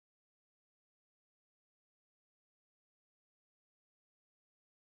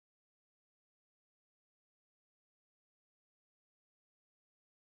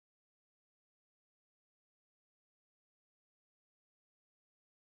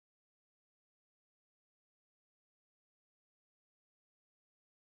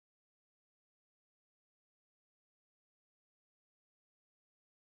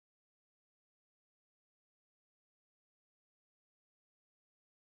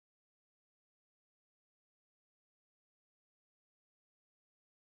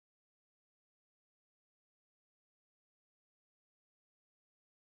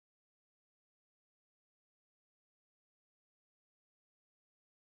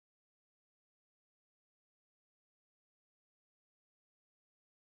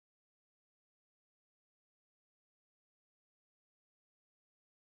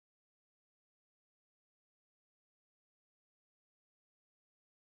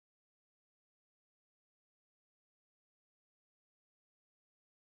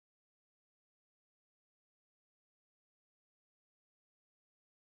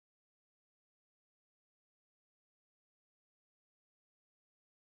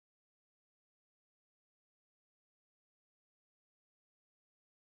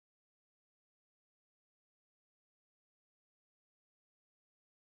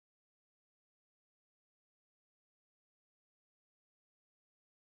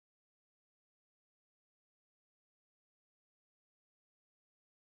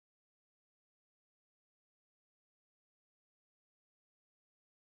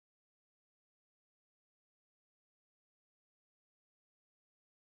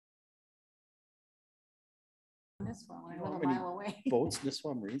Nisswa, I live a mile away. Boats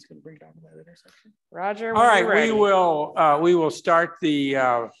Nisswa Marine's going to bring down to that intersection. Roger. All right, we will start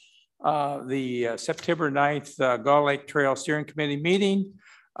the September 9th Gull Lake Trail Steering Committee meeting.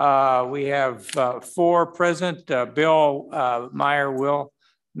 We have 4 present. Bill Meyer will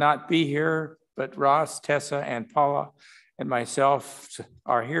not be here, but Ross, Tessa, and Paula and myself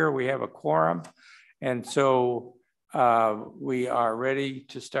are here. We have a quorum. And so we are ready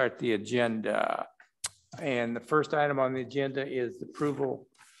to start the agenda. And the first item on the agenda is the approval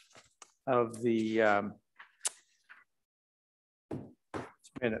of the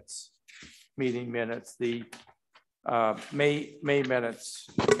meeting minutes, the May minutes.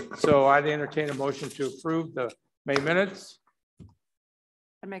 So I'd entertain a motion to approve the May minutes.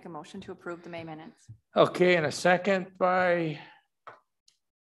 I'd make a motion to approve the May minutes. Okay, and a second by?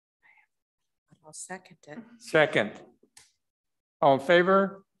 I'll second it. Second. All in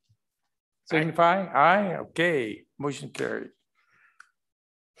favor? Signify. Aye. Okay, motion carried.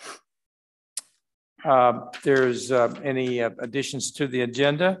 There's any additions to the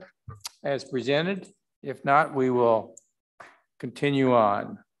agenda as presented? If not, we will continue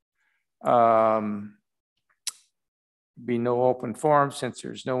on. Be no open forum since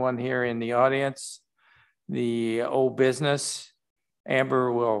there's no one here in the audience. The old business,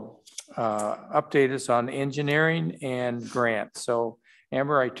 Amber will update us on engineering and grants. So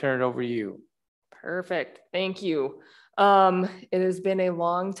Amber, I turn it over to you. Perfect. Thank you. It has been a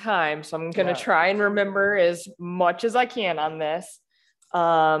long time, so I'm going to try and remember as much as I can on this.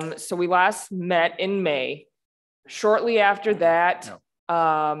 So we last met in May. Shortly after that,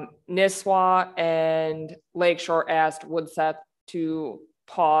 Nisswa and Lakeshore asked Woodseth to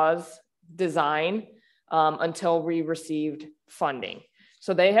pause design until we received funding.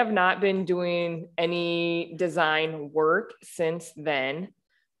 So they have not been doing any design work since then.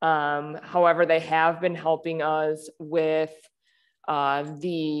 However, they have been helping us with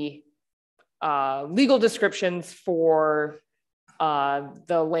the legal descriptions for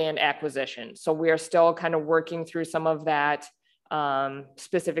the land acquisition. So we are still kind of working through some of that.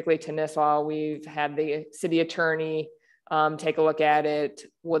 Specifically to Nisswa, we've had the city attorney take a look at it.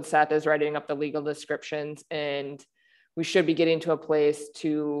 Woodseth is writing up the legal descriptions, and we should be getting to a place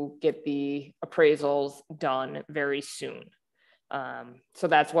to get the appraisals done very soon. So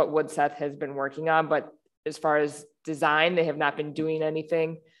that's what Woodseth has been working on. But as far as design, they have not been doing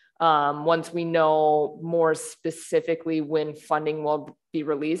anything. Once we know more specifically when funding will be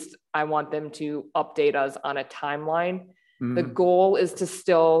released, I want them to update us on a timeline. Mm-hmm. The goal is to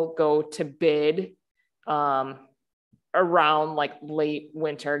still go to bid around like late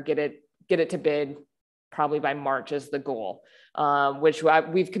winter, get it to bid probably by March is the goal, which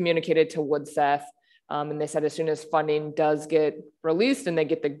we've communicated to Woodseth. And they said as soon as funding does get released and they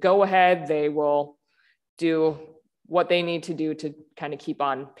get the go ahead, they will do what they need to do to kind of keep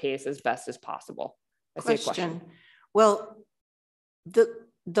on pace as best as possible. Question. Well,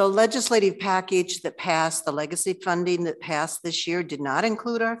 the legislative package that passed, the legacy funding that passed this year did not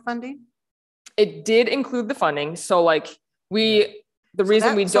include our funding? It did include the funding. So like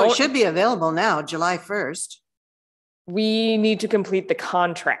it should be available now, July 1st. We need to complete the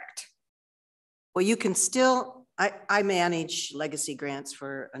contract. Well, you can still, I manage legacy grants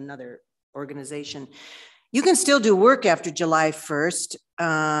for another organization. You can still do work after July 1st,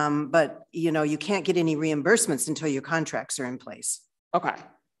 but you can't get any reimbursements until your contracts are in place. Okay.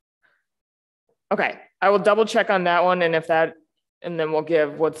 I will double check on that one. And then we'll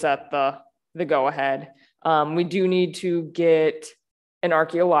give Woodseth the go ahead. We do need to get an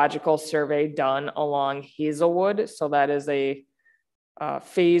archaeological survey done along Hazelwood. So that is a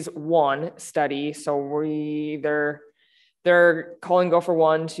phase 1 study. So they're calling go for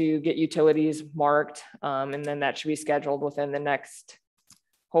 1 to get utilities marked. And then that should be scheduled within the next,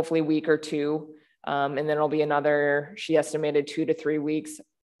 hopefully week or 2. And then it'll be another, she estimated 2 to 3 weeks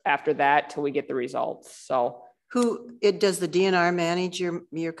after that till we get the results. So does the DNR manage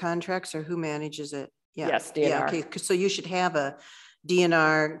your contracts, or who manages it? Yeah. Yes, DNR. Yeah, okay. So you should have a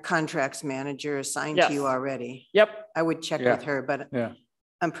DNR contracts manager assigned to you already. Yep. I would check with her, but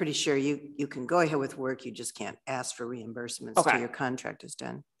I'm pretty sure you can go ahead with work. You just can't ask for reimbursements until your contract is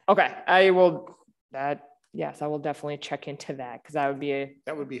done. Okay. I will definitely check into that, because that would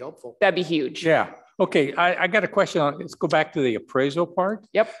be helpful. That'd be huge. Yeah. Okay. I got a question on, let's go back to the appraisal part.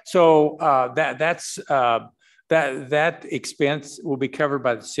 Yep. So that expense will be covered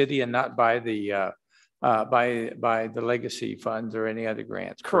by the city and not by the by the legacy funds or any other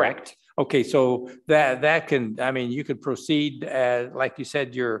grants. Correct. Okay, so that can, you could proceed like you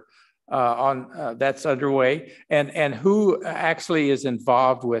said, you're that's underway, and who actually is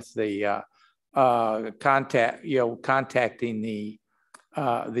involved with the contacting the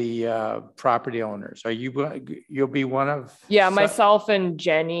property owners. Are you, you'll be one of? Yeah, myself and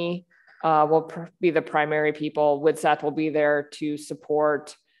Jenny will be the primary people. Seth will be there to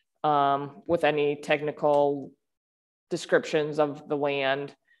support with any technical descriptions of the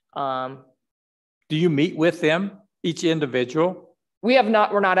land. Do you meet with them, each individual? We're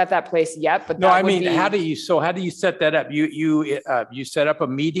not at that place yet, but No, that I would mean, be- how do you set that up? You set up a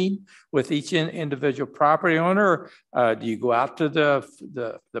meeting with each individual property owner? Do you go out to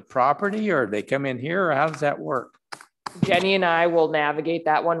the property, or they come in here, or how does that work? Jenny and I will navigate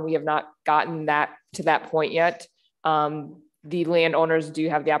that one. We have not gotten to that point yet. The landowners do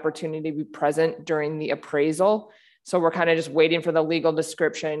have the opportunity to be present during the appraisal. So we're kind of just waiting for the legal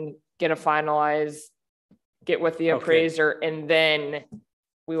description, get with the appraiser, and then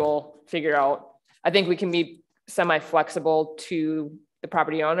we will figure out. I think we can be semi-flexible to the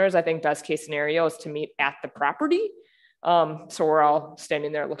property owners. I think best case scenario is to meet at the property. So we're all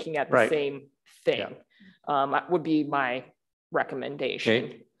standing there looking at the same thing. That would be my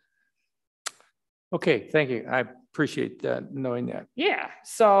recommendation. Okay, thank you. I appreciate knowing that. Yeah.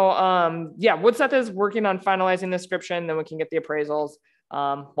 So Woodseth is working on finalizing the description, then we can get the appraisals.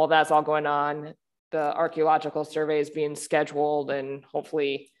 While that's all going on, the archaeological survey is being scheduled, and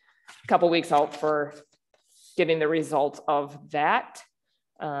hopefully a couple weeks out for getting the results of that.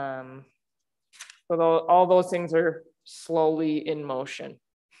 So all those things are slowly in motion.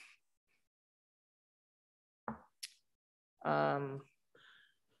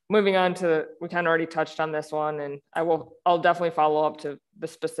 Moving on to, we kind of already touched on this one, and I'll definitely follow up to the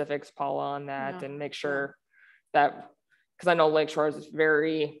specifics, Paula, on that, and make sure that, because I know Lakeshore is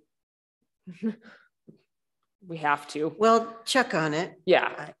very, we have to. Well, check on it.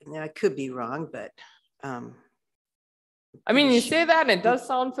 Yeah. I could be wrong, but. I mean, you say that and it does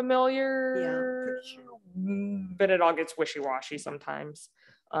sound familiar, pretty sure. but it all gets wishy-washy sometimes.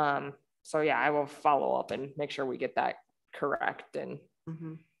 So yeah, I will follow up and make sure we get that correct and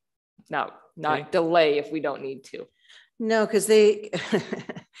not delay if we don't need to. No, because the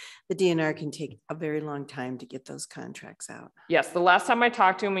DNR can take a very long time to get those contracts out. Yes, the last time I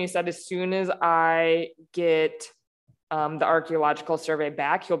talked to him, he said as soon as I get the archaeological survey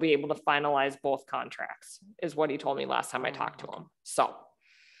back, he'll be able to finalize both contracts, is what he told me last time I talked to him. So.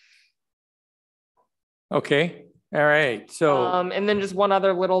 Okay, all right, so. And then just one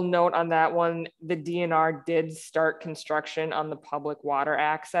other little note on that one, the DNR did start construction on the public water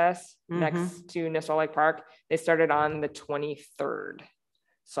access next to Nisswa Lake Park. They started on the 23rd.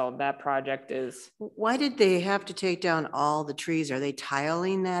 So that project is. Why did they have to take down all the trees? Are they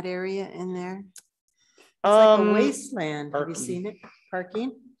tiling that area in there? It's like a wasteland. Have you seen it?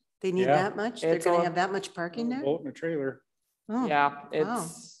 Parking? They need that much? They're gonna have that much parking there? Boat and a trailer. Oh, yeah,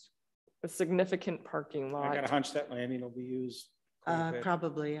 it's a significant parking lot. I got a hunch that landing will be used.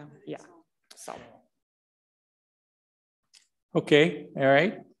 probably, yeah. Yeah, so. Okay, all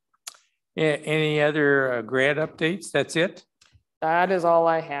right. Any other grant updates? That's it? That is all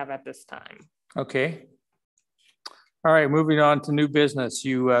I have at this time. Okay. All right, moving on to new business.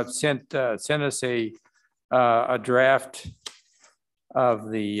 You sent us a draft of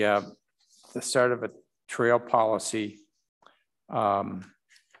the start of a trail policy.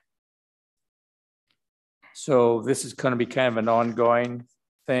 So this is going to be kind of an ongoing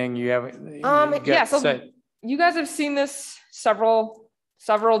thing. You haven't. Yeah. So you guys have seen this several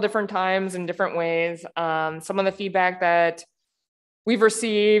different times in different ways. Some of the feedback that we've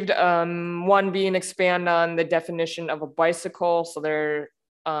received, one being expand on the definition of a bicycle. So there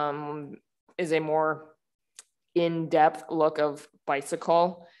is a more in-depth look of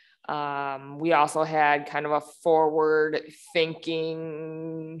bicycle. We also had kind of a forward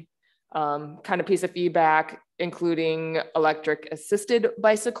thinking kind of piece of feedback, including electric assisted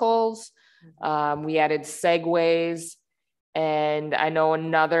bicycles. We added segways, and I know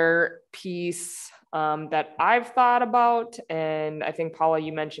another piece that I've thought about, and I think Paula,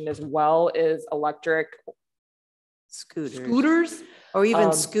 you mentioned as well, is electric scooters. Or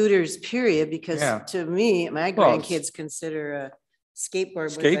even scooters, period, because to me, my grandkids consider a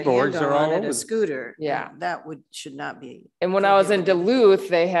skateboard with a handle on it a scooter. Yeah. That should not be. And when I was in Duluth,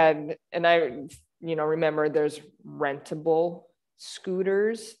 they had, and I, remember there's rentable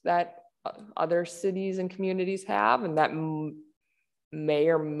scooters that other cities and communities have, and that may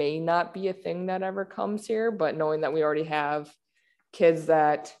or may not be a thing that ever comes here, but knowing that we already have kids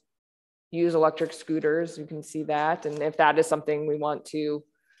that use electric scooters, you can see that. And if that is something we want to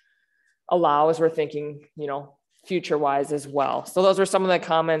allow, as we're thinking, future wise as well. So those are some of the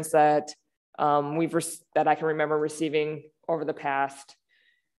comments that that I can remember receiving over the past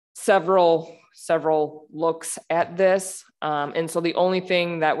several looks at this. And so the only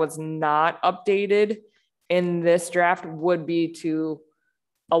thing that was not updated in this draft would be to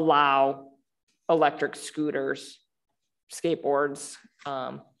allow electric scooters, skateboards,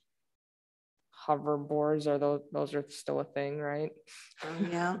 hoverboards, are those are still a thing, right? Oh,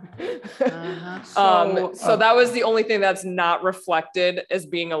 yeah. Uh-huh. So that was the only thing that's not reflected as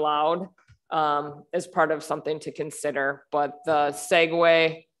being allowed as part of something to consider. But the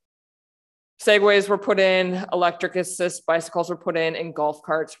Segways were put in, electric assist bicycles were put in, and golf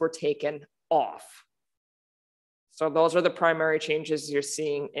carts were taken off. So those are the primary changes you're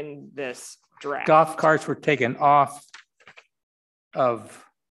seeing in this draft. Golf carts were taken off of,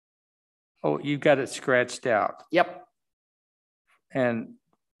 oh, you got it scratched out. Yep. And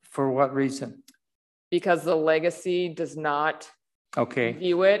for what reason? Because the legacy does not Okay,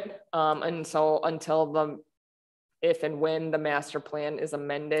 view it. And so until if and when the master plan is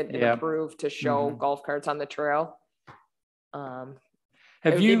amended and Yeah. approved to show golf carts on the trail, it have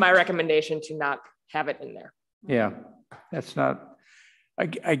would be you, my recommendation to not have it in there. yeah, that's not, I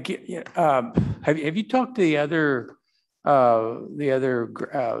get, have you talked to the other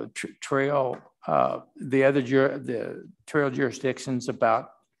trail, the trail jurisdictions about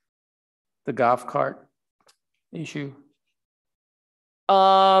the golf cart issue?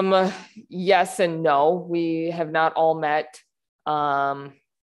 Yes and no. We have not all met.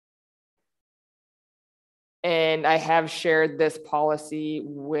 And I have shared this policy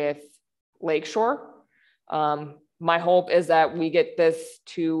with Lakeshore. My hope is that we get this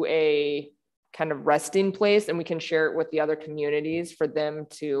to a kind of resting place and we can share it with the other communities for them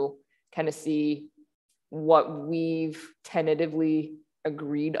to kind of see what we've tentatively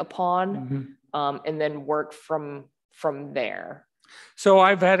agreed upon, and then work from there. So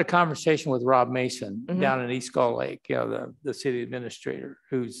I've had a conversation with Rob Mason down in East Gull Lake, the city administrator,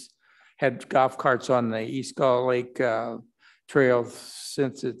 who's had golf carts on the East Gull Lake trail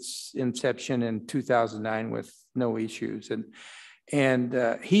since its inception in 2009 with no issues. And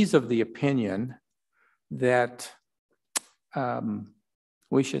he's of the opinion that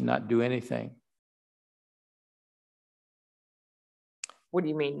we should not do anything What do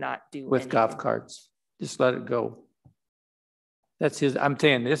you mean not do with anything? golf carts. Just let it go. That's his, I'm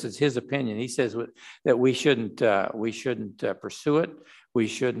saying this is his opinion. He says that we shouldn't pursue it. We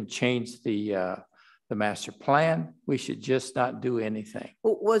shouldn't change the master plan. We should just not do anything.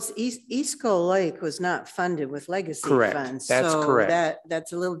 Was East Gull Lake was not funded with legacy Correct. funds. That's so correct.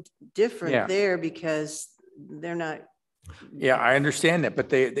 That's a little different Yeah. there because they're not. Yeah, I understand that, but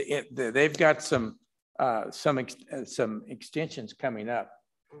they've got some extensions coming up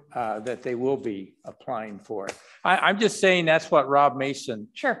that they will be applying for. I'm just saying that's what Rob Mason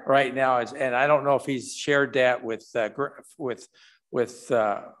Sure. right now is, and I don't know if he's shared that with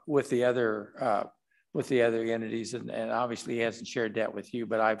the other entities, and obviously he hasn't shared that with you,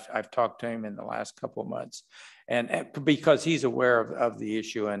 but I've talked to him in the last couple of months, and because he's aware of the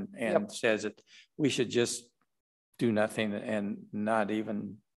issue and Yep. says that we should just do nothing and not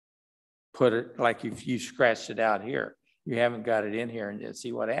even put it like you scratched it out here. You haven't got it in here and just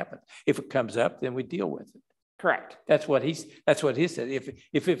see what happens. If it comes up, then we deal with it. Correct. That's what he said.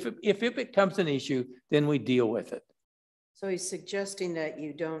 If it becomes an issue, then we deal with it. So he's suggesting that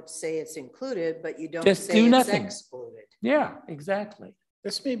you don't say it's included, but you don't Just say do it's nothing. excluded. Yeah, exactly.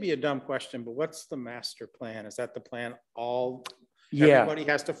 This may be a dumb question, but what's the master plan? Is that the plan Yeah. everybody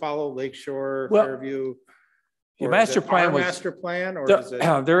has to follow Lakeshore, Well, Fairview? The Or is master it plan our was master plan, or the- is it?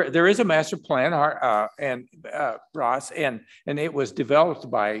 there is a master plan, Ross, and it was developed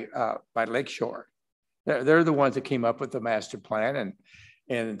by Lakeshore. They're the ones that came up with the master plan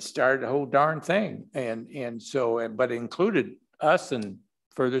and started the whole darn thing. But it included us and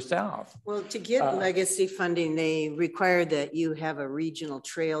further south. Well, to get legacy funding, they require that you have a regional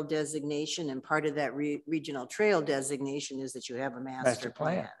trail designation, and part of that regional trail designation is that you have a master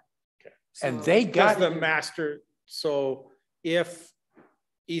plan. Okay. And So- they Does got the master, so if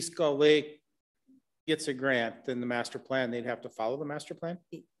East Gull Lake gets a grant, then the master plan, they'd have to follow the master plan?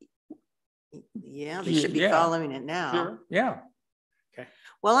 Yeah, they should be Yeah. following it now. Sure. Yeah.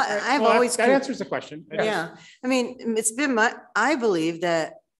 Well, I've Well, always. that answers the question. Yeah, I mean, it's been I believe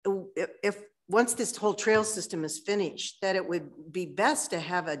that if once this whole trail system is finished, that it would be best to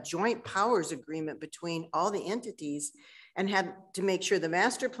have a joint powers agreement between all the entities and have to make sure the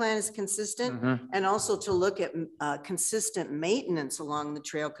master plan is consistent, and also to look at consistent maintenance along the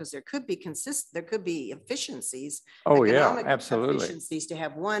trail, because there could be efficiencies. Oh, yeah, economic absolutely. Efficiencies to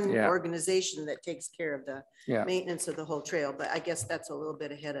have one Yeah. organization that takes care of the Yeah. maintenance of the whole trail. But I guess that's a little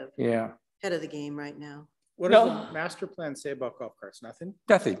bit ahead of Yeah. the game right now. What does No. the master plan say about golf carts? Nothing?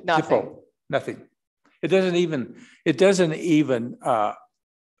 Nothing. Nothing. Zippo, nothing. It doesn't even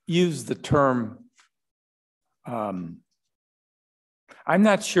use the term. I'm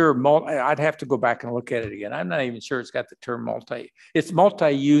not sure, I'd have to go back and look at it again. I'm not even sure it's got the term it's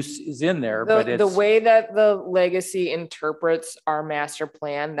multi-use is in there, but The it's. way that the legacy interprets our master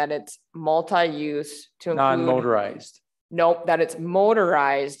plan, that it's multi-use to include, Non-motorized. nope, that it's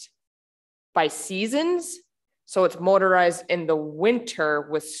motorized by seasons. So it's motorized in the winter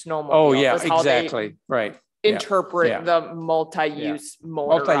with snowmobile. Oh, yeah, That's how they exactly, right. Yeah, interpret yeah. the multi-use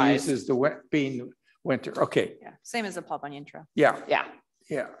Multi-use motorized. is being winter, okay, Yeah, same as the Paul Bunyan Trail. yeah. Yeah,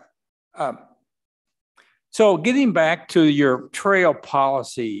 Yeah. So getting back to your trail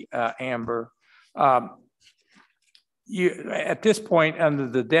policy, Amber, you, at this point, under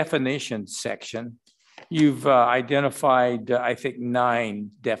the definitions section, you've identified, I think, 9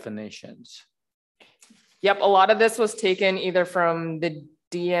 definitions. yep. A lot of this was taken either from the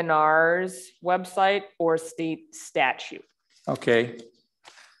DNR's website or state statute. Okay. Where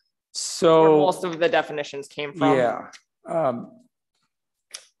So, most of the definitions came from. yeah.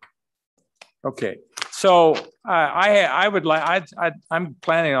 Okay, so I would like, I'm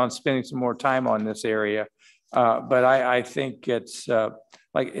planning on spending some more time on this area. But I think it's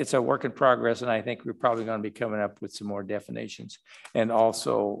like, it's a work in progress, and I think we're probably going to be coming up with some more definitions, and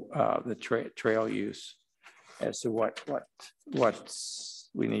also the trail use as to what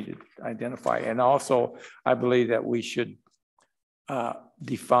we need to identify. And also, I believe that we should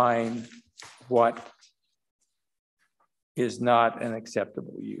define what is not an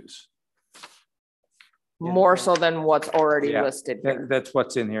acceptable use. More so than what's already Yeah, listed here. That's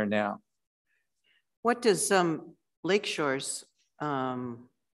what's in here now. What does Lake Shore's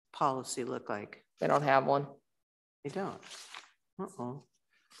policy look like? They don't have one. They don't. Uh-oh.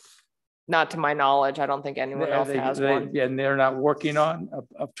 Not to my knowledge. I don't think anyone else has one. And they're not working on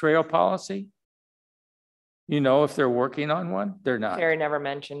a trail policy? You know, if they're working on one, they're not. Terry never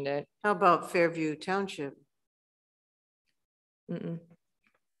mentioned it. How about Fairview Township? Mm-mm.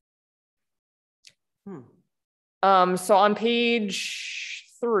 So on page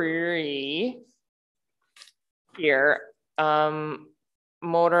 3 here,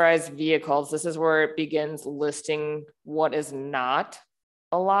 motorized vehicles, this is where it begins listing what is not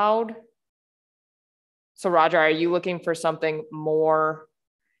allowed. So Roger, are you looking for something more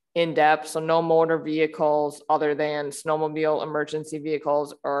in depth? So no motor vehicles other than snowmobile, emergency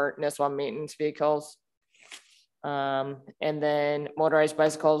vehicles, or NISWA maintenance vehicles. And then motorized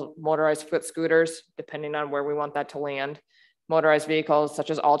bicycles, motorized foot scooters, depending on where we want that to land. Motorized vehicles such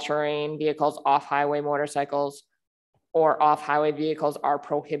as all-terrain vehicles, off-highway motorcycles, or off-highway vehicles are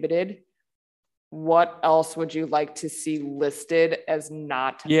prohibited. What else would you like to see listed as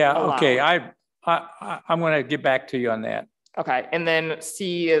not Yeah, allowed? okay, I'm gonna get back to you on that. Okay, and then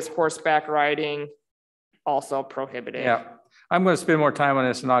C is horseback riding, also prohibited. Yeah, I'm gonna spend more time on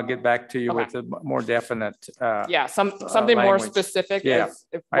this, and I'll get back to you Okay. with a more definite. Yeah, something more language. specific. Yeah, is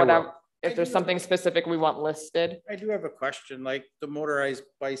if I will. whatever, if there's something specific we want listed. I do have a question, like the motorized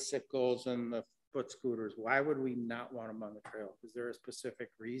bicycles and the foot scooters, why would we not want them on the trail? Is there a specific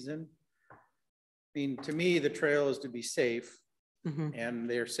reason? I mean, to me, the trail is to be safe, Mhm. and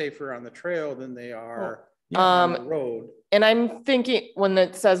they're safer on the trail than they are on Um, the road. And I'm thinking when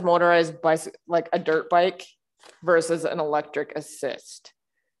it says motorized bicycle, like a dirt bike versus an electric assist.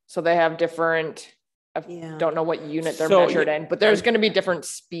 So they have different, I Yeah. don't know what unit they're So, measured in, but there's going to be different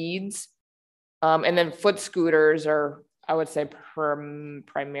speeds. And then foot scooters are, I would say,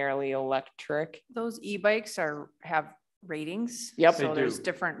 primarily electric. Those e-bikes have ratings. Yep. So They there's do.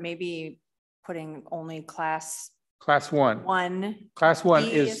 different, maybe putting only class Class 1. 1. Class 1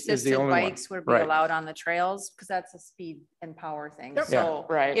 is the E-assisted only one. bikes would be Right. allowed on the trails because that's a speed and power thing. Yep. So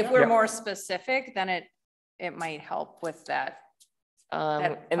Right. if we're Yep. more specific, then it might help with that.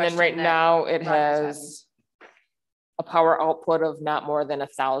 And then question right that now it Roger's has a power output of not more than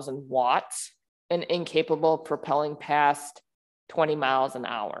 1,000 watts and incapable of propelling past 20 miles an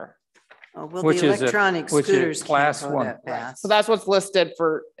hour. Oh, well, Which the is a- electronic which is scooters can't class go one. that fast. So that's what's listed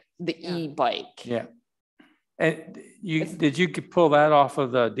for the Yeah. e-bike. Yeah. And did you pull that off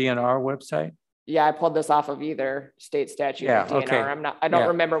of the DNR website? Yeah, I pulled this off of either state statute or Yeah, DNR. okay. I don't Yeah.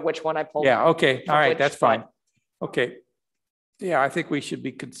 remember which one I pulled. Yeah, okay, all right, which that's one. fine. Okay. Yeah, I think we should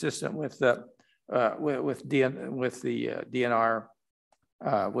be consistent with the DNR,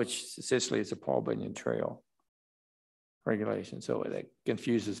 which essentially is a Paul Bunyan Trail regulation, so it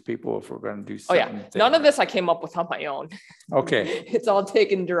confuses people if we're gonna do Oh, something. yeah. None of this I came up with on my own. Okay, It's all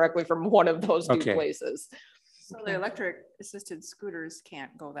taken directly from one of those two Okay. places. So the electric assisted scooters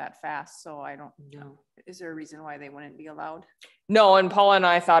can't go that fast, so I don't, No. is there a reason why they wouldn't be allowed? No, and Paula and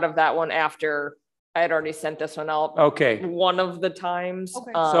I thought of that one after I had already sent this one out Okay, one of the times.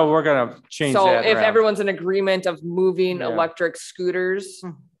 Okay. so we're gonna change So that if around. everyone's in agreement of moving Yeah. electric scooters,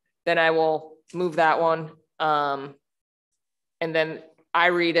 Mhm. then I will move that one. And then I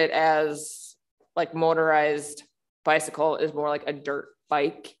read it as like motorized bicycle is more like a dirt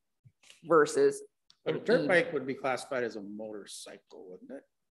bike versus But a an dirt E. bike would be classified as a motorcycle, wouldn't it?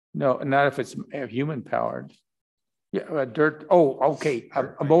 No, not if it's human powered. Yeah, a dirt, oh, okay,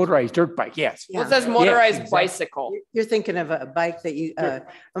 Dirt a bike. motorized dirt bike, yes. Well, it Yeah. says motorized exactly. bicycle. You're thinking of a bike that you, a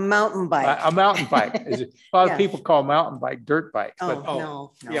mountain bike. A mountain bike. Is it- A lot of Yeah. people call mountain bike dirt bikes, Oh, but,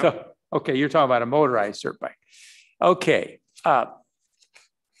 no, no. Yeah. so, okay, you're talking about a motorized dirt bike. Okay,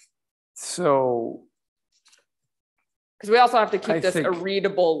 so, Because we also have to I keep this a think-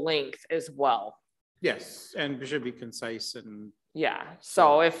 readable length as well. Yes, and it should be concise and Yeah,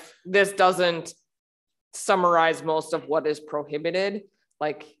 so if this doesn't summarize most of what is prohibited,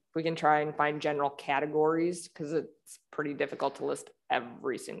 like we can try and find general categories because it's pretty difficult to list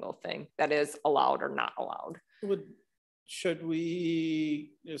every single thing that is allowed or not allowed. should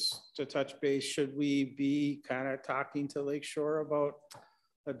we, just to touch base, should we be kind of talking to Lakeshore about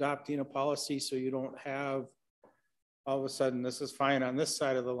adopting a policy so you don't have all of a sudden, this is fine on this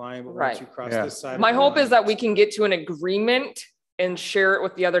side of the line, but once Right. you cross Yeah. this side. My of the hope is line, that we can get to an agreement and share it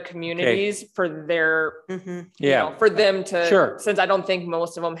with the other communities for their, Mhm. you yeah, know, for them to, Sure. since I don't think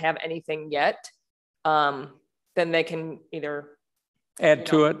most of them have anything yet. Then they can either add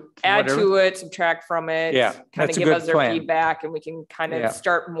to it. add whatever. to it, subtract from it. Yeah, Kind that's of a give good us their plan. feedback and we can kind Yeah. of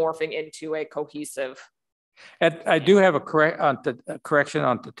start morphing into a cohesive. And I do have a correction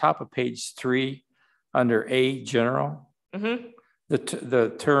on the top of page 3, under A, general. Mhm.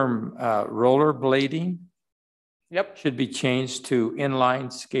 The term rollerblading Yep, should be changed to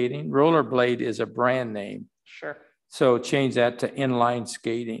inline skating. Rollerblade is a brand name, sure. so change that to inline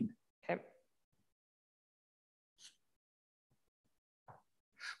skating. Okay.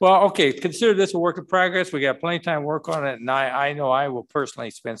 Well, okay, consider this a work in progress. We got plenty of time to work on it, and I know I will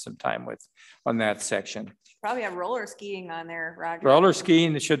personally spend some time on that section. Probably have roller skiing on there, Roger. Roller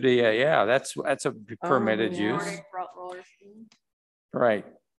skiing should be, yeah, that's a permitted yeah. use, Nordic roller skiing. right?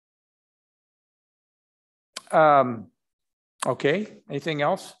 Okay, anything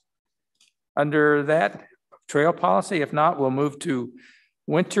else under that trail policy? If not, we'll move to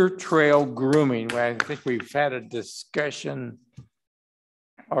winter trail grooming, where I think we've had a discussion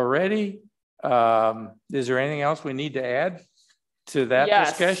already. Is there anything else we need to add to that Yes.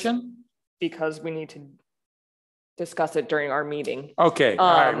 discussion? Because we need to discuss it during our meeting. Okay,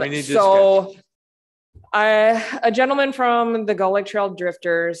 all right, we need to discuss. So a gentleman from the Gull Lake Trail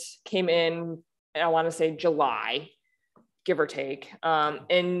Drifters came in, I want to say July, give or take,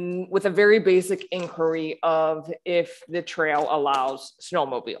 and with a very basic inquiry of if the trail allows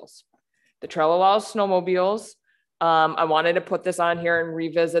snowmobiles. The trail allows snowmobiles. I wanted to put this on here and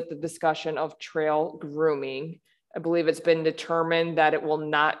revisit the discussion of trail grooming. I believe it's been determined that it will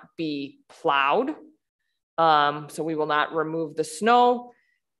not be plowed. So we will not remove the snow.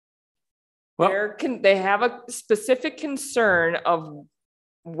 Well, They have a specific concern of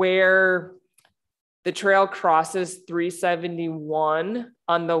where the trail crosses 371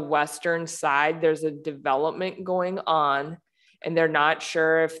 on the western side. There's a development going on, and they're not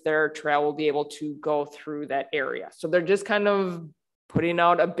sure if their trail will be able to go through that area. So they're just kind of putting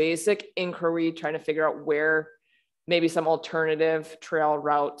out a basic inquiry, trying to figure out where maybe some alternative trail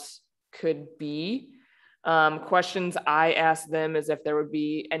routes could be. Questions I asked them is if there would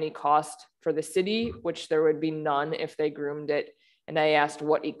be any cost for the city, which there would be none if they groomed it. And I asked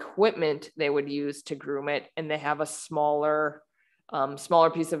what equipment they would use to groom it. And they have a smaller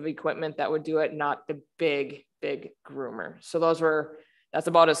piece of equipment that would do it, not the big groomer. So that's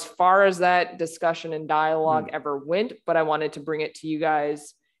about as far as that discussion and dialogue ever went. But I wanted to bring it to you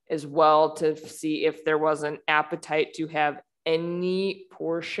guys as well to see if there was an appetite to have any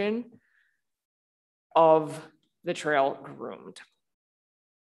portion of the trail groomed.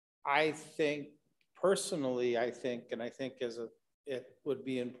 I think personally, and I think it would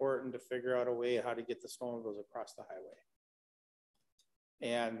be important to figure out a way how to get the snowmobiles across the highway.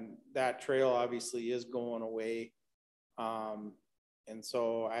 And that trail obviously is going away. And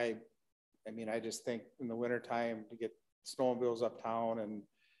so I just think in the wintertime to get snowmobiles uptown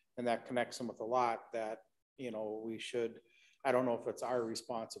and that connects them with a lot that, we should, I don't know if it's our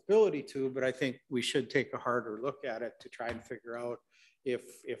responsibility to, but I think we should take a harder look at it to try and figure out if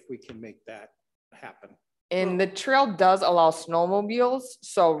we can make that happen. And the trail does allow snowmobiles,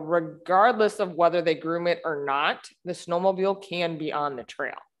 so regardless of whether they groom it or not, the snowmobile can be on the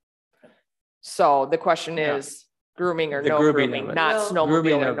trail. So the question Yeah. is grooming or The no grooming of grooming, it. not Well, snowmobile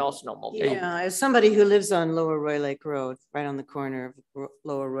grooming or of- no snowmobile. Yeah, as somebody who lives on Lower Roy Lake Road, right on the corner of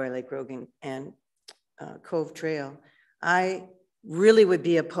Lower Roy Lake Road and Cove Trail, I really would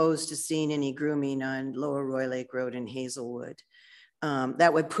be opposed to seeing any grooming on Lower Roy Lake Road in Hazelwood.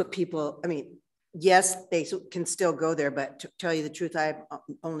 That would put people, I mean, yes, they can still go there, but to tell you the truth, I've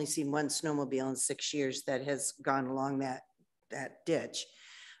only seen one snowmobile in 6 years that has gone along that ditch.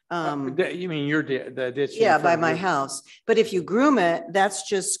 You mean the ditch? in Yeah, front by of my your- house. But if you groom it, that's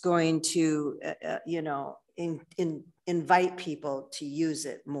just going to, invite people to use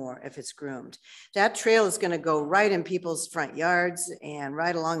it more if it's groomed. That trail is going to go right in people's front yards and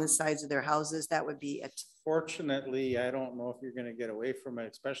right along the sides of their houses. That would be Fortunately, I don't know if you're gonna get away from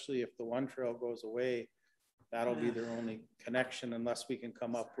it, especially if the one trail goes away. That'll be their only connection unless we can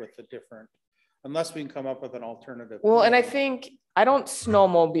come up with an alternative. Well, and I plan. think, I don't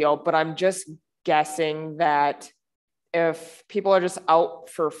snowmobile, but I'm just guessing that if people are just out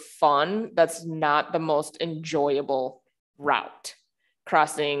for fun, that's not the most enjoyable route.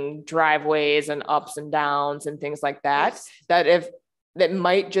 Crossing driveways and ups and downs and things like that, that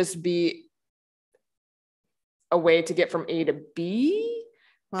might just be a way to get from A to B,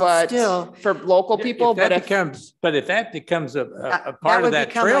 well, but still. for local Yeah, people, but if, if that becomes a That part of would that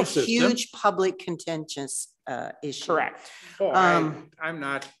become trail a system. huge public contentious issue. correct. Oh, um, I'm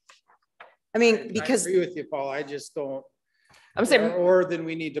not. I mean, because I agree with you, Paul. I just don't. I'm saying, Or then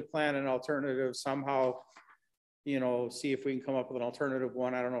we need to plan an alternative somehow, see if we can come up with an alternative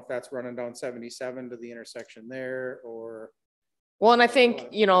one. I don't know if that's running down 77 to the intersection there or. well, and I think,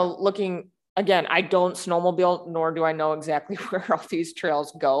 looking, again, I don't snowmobile, nor do I know exactly where all these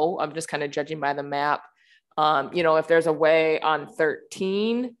trails go. I'm just kind of judging by the map. If there's a way on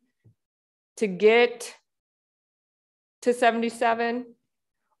 13 to get to 77,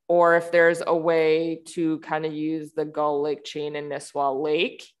 or if there's a way to kind of use the Gull Lake chain in Nisswa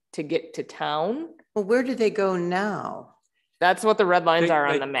Lake to get to town. well, where do they go now? That's what the red lines are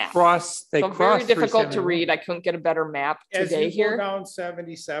on They the map. Cross, they So cross. very difficult to 371. read. I couldn't get a better map As today you here. go down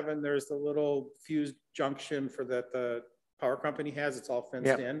 77, there's the little fused junction that the power company has. It's all fenced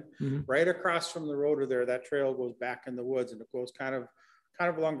Yep. in. Mhm. Right across from the road there, that trail goes back in the woods and it goes kind of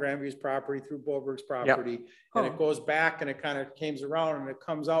along Grandview's property through Boberg's property. And Oh. it goes back and it kind of comes around and it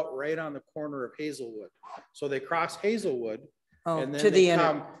comes out right on the corner of Hazelwood. So they cross Hazelwood Oh, and to then the they end.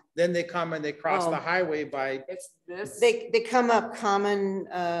 come, they come and they cross the Oh. highway by, It's this. They come up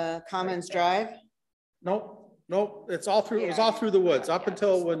Commons Drive? nope, it's all through, it was all through the woods. Up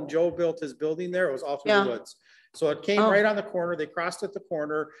until when Joe built his building there, it was all through the Yeah. woods. So it came Oh. right on the corner, they crossed at the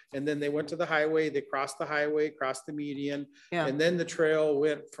corner, and then they went to the highway, they crossed the highway, crossed the median. Yeah. And then the trail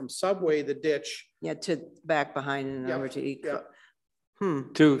went from Subway, the ditch. Yeah, to back behind and Yep, over to yep.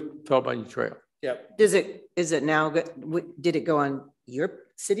 To 12 Bunny Trail. Yep, Is it now, did it go on your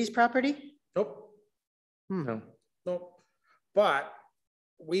city's property? nope, No. nope. But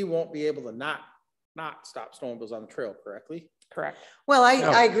we won't be able to not stop snowmobiles on the trail correctly. Correct. Well, No,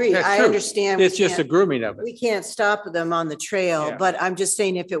 I agree. that's I true. understand. we It's just a can't- grooming of it. We can't stop them on the trail, Yeah. but I'm just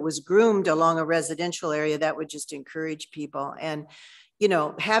saying if it was groomed along a residential area, that would just encourage people. And,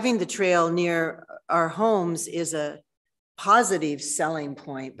 having the trail near our homes is a positive selling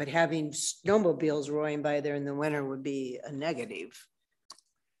point, but having snowmobiles roaring by there in the winter would be a negative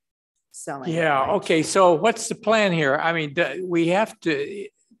selling. Yeah, point. okay, so what's the plan here? I mean, we have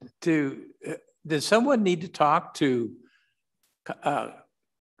does someone need to talk to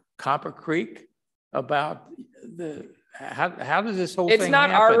Copper Creek about how does this whole thing It's not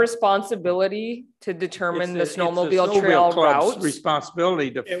happen? our responsibility to determine the It's the snowmobile trail club's routes.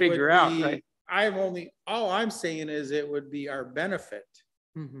 responsibility to It would figure out, be- right? all I'm saying is it would be our benefit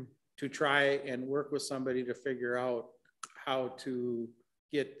Mhm. to try and work with somebody to figure out how to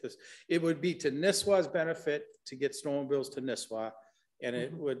get this. It would be to Nisswa's benefit to get snowmobiles to Nisswa. And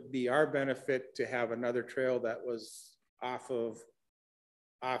it would be our benefit to have another trail that was off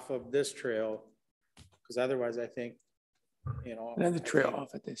of this trail. Because otherwise I think, Another trail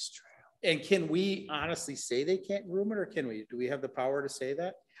off of this trail. And can we honestly say they can't groom it or can we? Do we have the power to say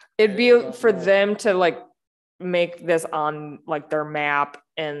that? It'd I be don't for know. them to make this on their map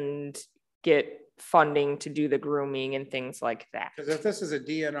and get funding to do the grooming and things like that. Because if this is a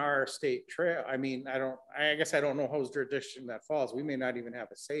DNR state trail, I guess I don't know whose jurisdiction that falls. We may not even have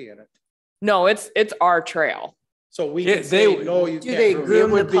a say in it. No, it's our trail. So we Yeah, can say, they- no, you Do can't. they groom it. groom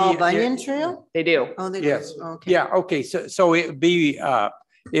the would be- Paul Bunyan Trail? They do. Oh, they do. Yes. Okay. Yeah, okay, so it would be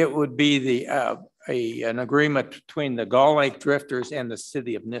the an agreement between the Gull Lake Drifters and the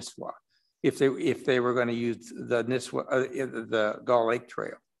city of Nisswa, if they were going to use the Nisswa, the Gull Lake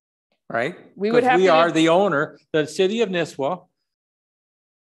Trail, right? We would Because have we to are the owner, the city of Nisswa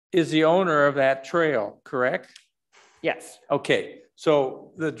is the owner of that trail, correct? Yes. Okay,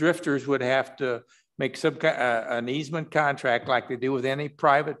 so the drifters would have to make an easement contract like they do with any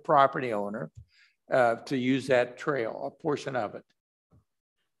private property owner to use that trail, a portion of it.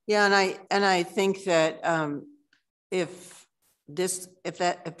 Yeah, and I think that if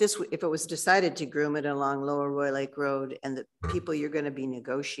it was decided to groom it along Lower Roy Lake Road and the people you're going to be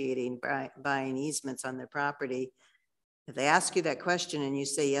negotiating buying easements on their property, if they ask you that question and you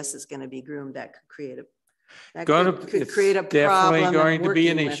say yes, it's going to be groomed, that could create a Definitely problem. going to be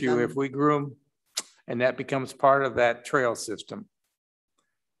an issue if we groom and that becomes part of that trail system.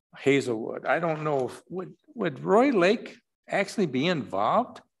 Hazelwood, I don't know if would Roy Lake actually be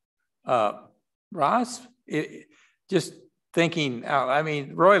involved? Ross, just thinking out, I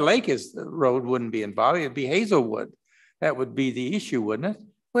mean, Roy Lake the road wouldn't be involved, it'd be Hazelwood. That would be the issue, wouldn't it?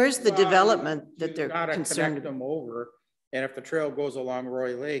 Where's the development that they're gotta concerned connect about? them over, and if the trail goes along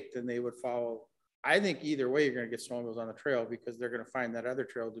Roy Lake, then they would follow. I think either way, you're gonna get snowmobiles on the trail because they're gonna find that other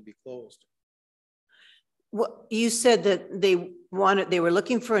trail to be closed. Well, you said that they were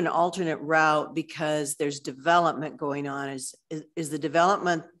looking for an alternate route because there's development going on. Is the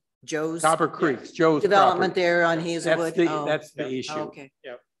development Joe's Copper Creek, Joe's development property. there on Hazelwood? That's the issue. Okay.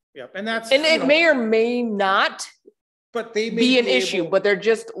 Yep, and that's. And it may or may not But they may be an able- issue, but they're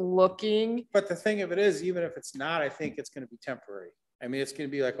just looking. But the thing of it is, even if it's not, I think it's gonna be temporary. I mean, it's gonna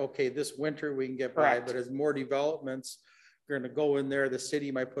be like, okay, this winter we can get by, Correct. but as more developments, you're gonna go in there, the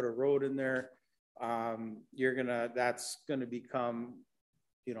city might put a road in there. That's gonna become,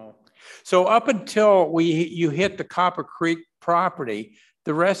 you know. So up until you hit the Copper Creek property,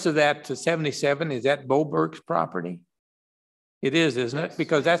 the rest of that to 77, is that Boberg's property? It is, isn't it? Yes.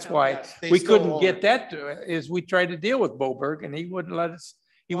 Because that's why Yes, they we still couldn't own get it. that, is we tried to deal with Boberg and he wouldn't let us,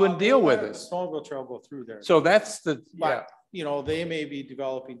 he Well, wouldn't they deal with let us. the Snowmobile trail go through there. So that's the, yeah, But, you know, they may be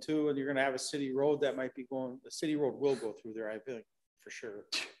developing too, and you're gonna have a city road that might be going, the city road will go through there, I think, for sure.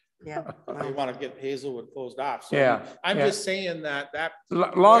 Yeah. They wanna get Hazelwood closed off. So Yeah, I'm yeah. just saying that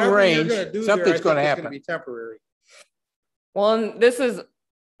long whatever you're range, gonna do there, I something's think gonna it's happen. Be temporary. Well, and this is,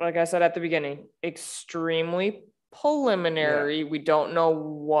 like I said at the beginning, extremely preliminary. We don't know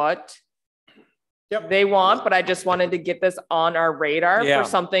what Yep. they want, but I just wanted to get this on our radar Yeah, for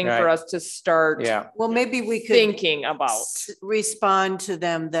something for right. us to start Yeah, Well, maybe we could thinking about. respond to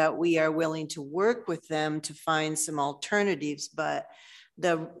them that we are willing to work with them to find some alternatives, but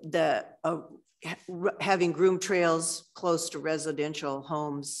having groomed trails close to residential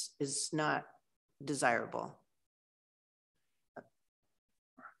homes is not desirable.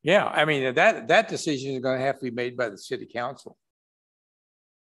 yeah. I mean, that decision is gonna have to be made by the city council.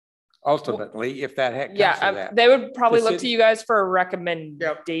 Ultimately, if that comes to Yeah, that. they would probably The look to city- you guys for a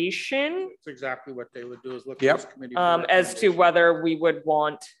recommendation That's exactly what they would do is look. Yep. at this committee. for as to recommendation. whether we would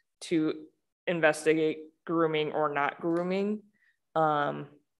want to investigate grooming or not grooming.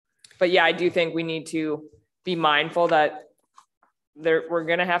 But yeah, I do think we need to be mindful that we're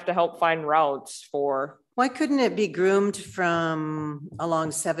gonna have to help find routes for. Why couldn't it be groomed from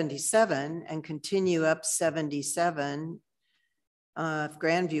along 77 and continue up 77? If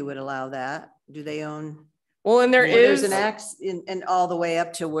Grandview would allow that, do they own? Well, and there There's is, an axe and all the way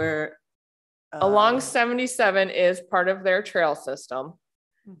up to where. along 77 is part of their trail system.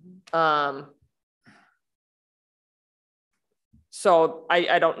 So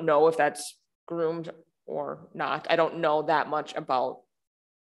I don't know if that's groomed or not. I don't know that much about.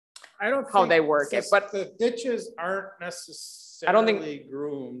 I don't. how think they work it, it's- but- the ditches aren't I don't think- necessarily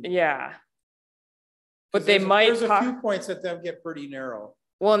groomed. Yeah. But 'Cause they might, There's a few points that them get pretty narrow.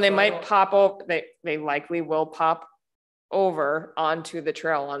 well, and they so I might don't- pop up, they likely will pop over onto the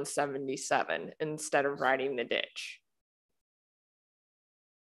trail on 77 instead of riding the ditch.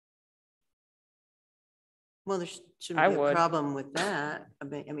 Well, there I shouldn't be a would. problem with that. I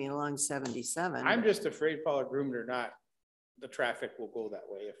mean, along 77. I'm just afraid, Paula, groomed or not, the traffic will go that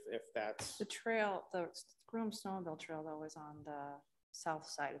way if that's. The trail, the groomed snowmobile trail though is on the south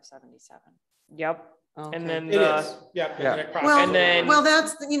side of 77. Yep. Okay. And then It is, yeah. Yeah. then it crosses Well, And then- well,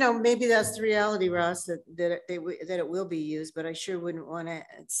 that's, maybe that's the reality, Ross, that it will be used, but I sure wouldn't want to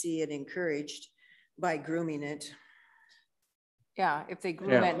see it encouraged by grooming it. Yeah, if they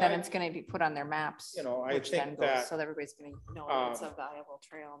groom Yeah. it, then it's gonna be put on their maps. You know, I which think then goes- that, So that everybody's gonna know it's a valuable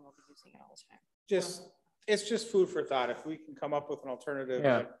trail and they'll be using it all the time. it's just food for thought. If we can come up with an alternative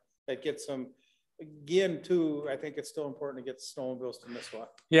Yeah. that gets them, again, too, I think it's still important to get snowmobiles to Nisswa.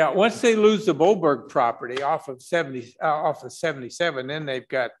 Yeah, once they lose the Boberg property off of 77, then they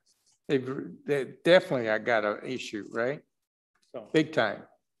definitely got an issue, right? So Big time.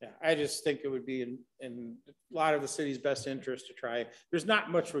 yeah, I just think it would be in a lot of the city's best interest to try. There's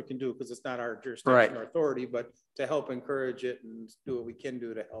not much we can do because it's not our jurisdiction or authority, but to help encourage it and do what we can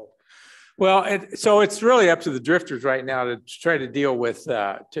do to help. Well, so it's really up to the drifters right now to try to deal with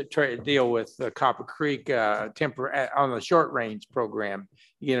the Copper Creek on the short range program,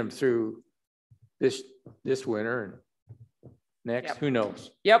 get them through this winter and next. Yep. Who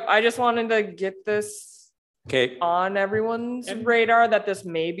knows? Yep, I just wanted to get this on everyone's radar that this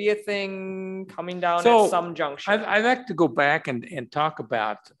may be a thing coming down at some junction. I'd like to go back and talk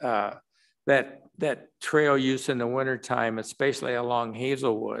about that trail use in the wintertime, especially along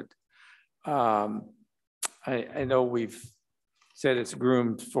Hazelwood. I know we've said it's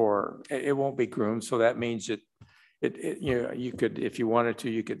groomed for, it won't be groomed. So that means that you could, if you wanted to,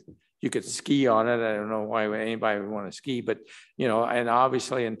 you could ski on it. I don't know why anybody would want to ski, but and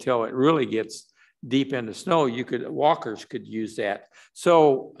obviously until it really gets deep into snow, walkers could use that.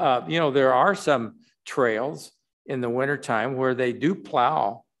 So, there are some trails in the wintertime where they do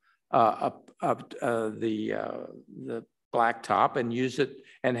plow up the blacktop and use it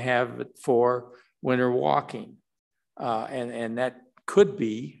and have it for winter walking. And that could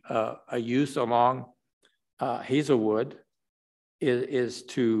be a use along Hazelwood is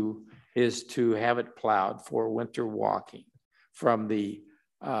to have it plowed for winter walking from the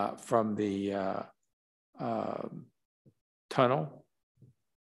tunnel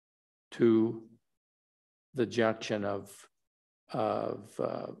to the junction of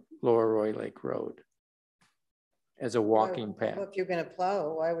Lower Roy Lake Road as a walking path. If you're going to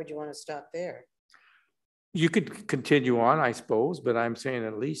plow, why would you want to stop there? You could continue on, I suppose, but I'm saying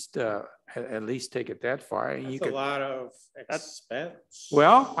at least take it that far. That's a lot of expense.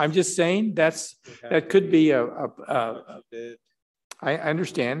 Well, I'm just saying that could be I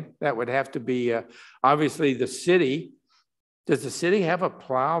understand that would have to be obviously the city. Does the city have a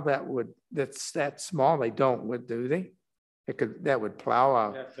plow that's that small? They don't, do they? That would plow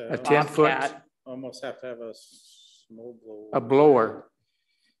a 10-foot. Almost have to have a snow blower. A blower.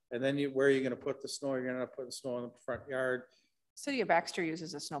 And then where are you going to put the snow? You're going to put the snow in the front yard. City of Baxter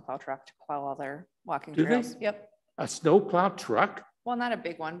uses a snowplow truck to plow all their walking Do trails. they? Yep. A snowplow truck? Well, not a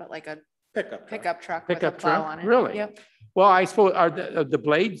big one, but like a pickup truck with a plow on it. Really? Yep. Well, I suppose are the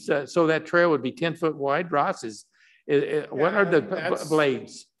blades, so that trail would be 10 foot wide, Ross, what are the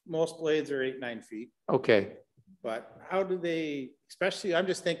blades? Most blades are 8-9 feet. Okay. But how do they, especially, I'm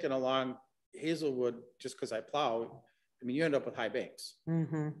just thinking along Hazelwood, just because I plow, I mean, you end up with high banks.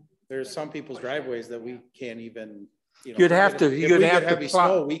 Mm-hmm. There's some people's driveways that we can't even, you'd have to heavy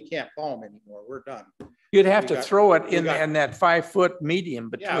snow, we can't plow them anymore. We're done. You'd have to throw it in that 5-foot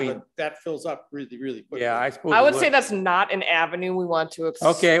medium between. Yeah, but that fills up really, really quickly. Yeah, I suppose. I would say that's not an avenue we want to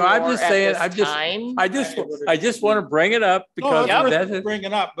explore. Okay, well, I'm just saying, I just want to bring it up because that's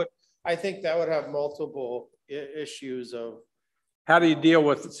bringing up, but I think that would have multiple issues of. How do you deal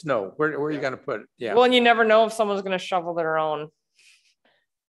with the snow? Where are you going to put it? Yeah. Well, and you never know if someone's going to shovel their own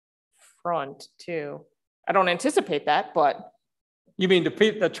front too. I don't anticipate that, but. You mean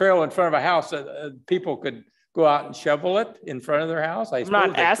the trail in front of a house, people could go out and shovel it in front of their house? I'm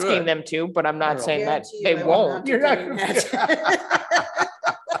not asking them to, but I'm not saying that they won't. You're not.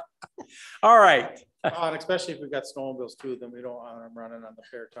 All right. And especially if we've got snowmobiles too, then we don't want them running on the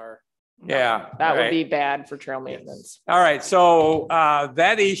fair tar. Yeah, that would be bad for trail maintenance. All right, so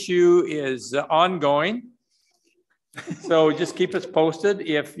that issue is ongoing. So just keep us posted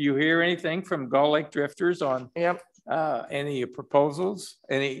if you hear anything from Gull Lake Drifters on any proposals,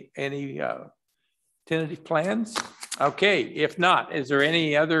 any tentative plans. Okay, if not, is there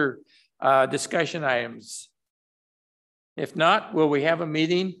any other discussion items? If not, will we have a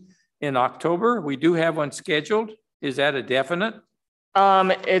meeting in October? We do have one scheduled. Is that a definite?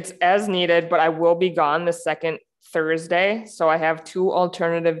 It's as needed, but I will be gone the second Thursday. So I have 2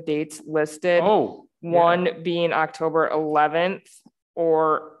 alternative dates listed. Oh, one being October 11th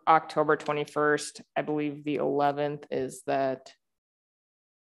or October 21st. I believe the 11th is that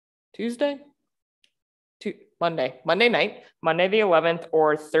Tuesday? Monday night, Monday the 11th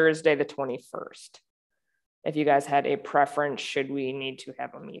or Thursday the 21st. If you guys had a preference, should we need to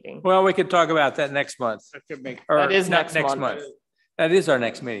have a meeting? Well, we could talk about that next month. That is next month. That is our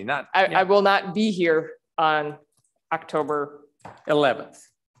next meeting. I will not be here on October 11th,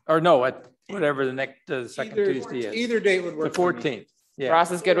 or no, whatever the second Tuesday is. Either date would work. The 14th. Yeah.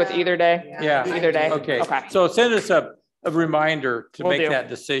 Ross is good with either day. Yeah. Either day. Okay. So send us a reminder to make that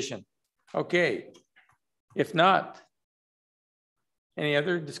decision. Okay, if not, any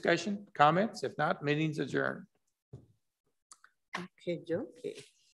other discussion, comments? If not, meeting's adjourned. Okay, okay.